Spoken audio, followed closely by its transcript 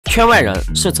圈外人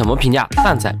是怎么评价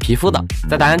蛋仔皮肤的？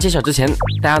在答案揭晓之前，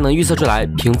大家能预测出来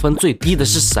评分最低的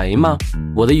是谁吗？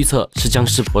我的预测是僵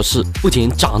尸博士，不仅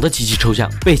长得极其抽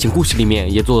象，背景故事里面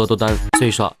也作恶多端，所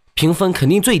以说评分肯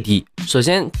定最低。首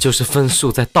先就是分数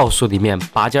在倒数里面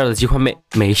拔尖的鸡块妹，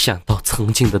没想到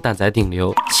曾经的蛋仔顶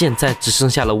流，现在只剩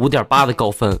下了5.8的高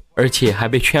分，而且还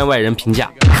被圈外人评价，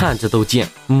看着都贱，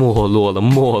没落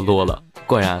了。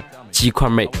果然鸡块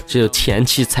妹只有前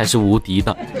期才是无敌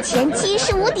的，前期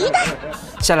是无敌的。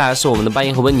下来是我们的半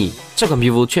夜和温妮，这款皮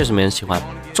肤确实没人喜欢。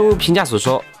正如评价所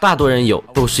说，大多人有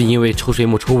都是因为抽水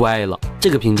母抽歪了，这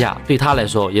个评价对他来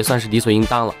说也算是理所应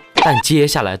当了。但接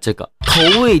下来这个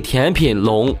口味甜品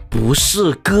龙不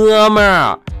是哥们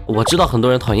儿，我知道很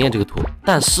多人讨厌这个图，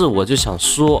但是我就想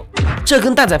说，这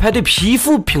跟蛋仔派对皮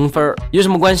肤评分有什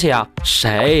么关系啊？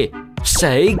谁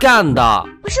干的？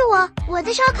不是我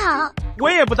的烧烤。我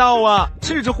也不到啊，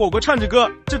吃着火锅唱着歌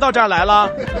就到这儿来了。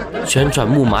旋转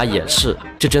木马也是，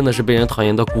这真的是被人讨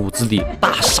厌到骨子里。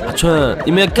大傻春，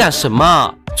你们要干什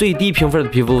么？最低评分的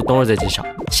皮肤等会儿再介绍。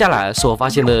下来是我发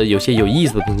现的有些有意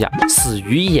思的评价，死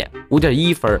鱼眼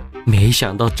5.1分，没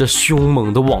想到这凶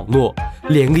猛的网络，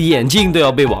连个眼镜都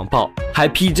要被网爆，还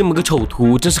P 这么个丑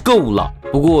图，真是够了。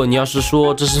不过你要是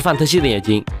说这是范特西的眼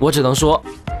睛，我只能说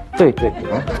对。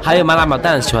还有麻辣马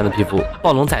蛋喜欢的皮肤，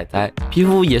暴龙仔仔皮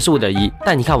肤也是5.1，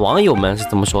但你看网友们是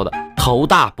怎么说的？头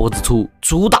大脖子粗，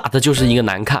主打的就是一个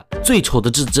难看，最丑的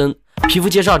至真。皮肤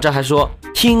介绍这还说，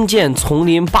听见丛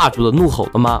林霸主的怒吼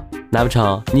了吗？难不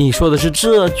成你说的是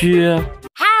这句？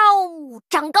好，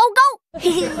长高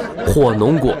高。火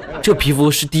龙果这皮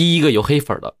肤是第一个有黑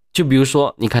粉的，就比如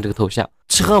说你看这个头像，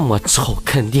这么丑，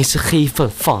肯定是黑粉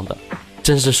放的。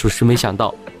真是属实没想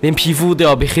到，连皮肤都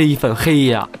要被黑粉黑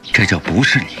呀！这叫不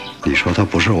是你。你说他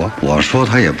不是我，我说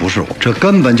他也不是我，这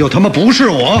根本就他妈不是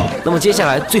我。那么接下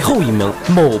来最后一名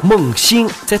某梦星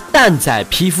在蛋仔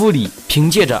皮肤里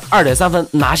凭借着2.3分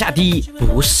拿下第一，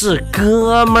不是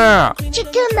哥们儿，这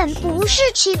根本不是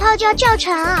起泡椒教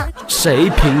程啊！谁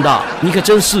评的？你可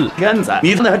真是天才，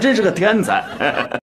你真的还真是个天才。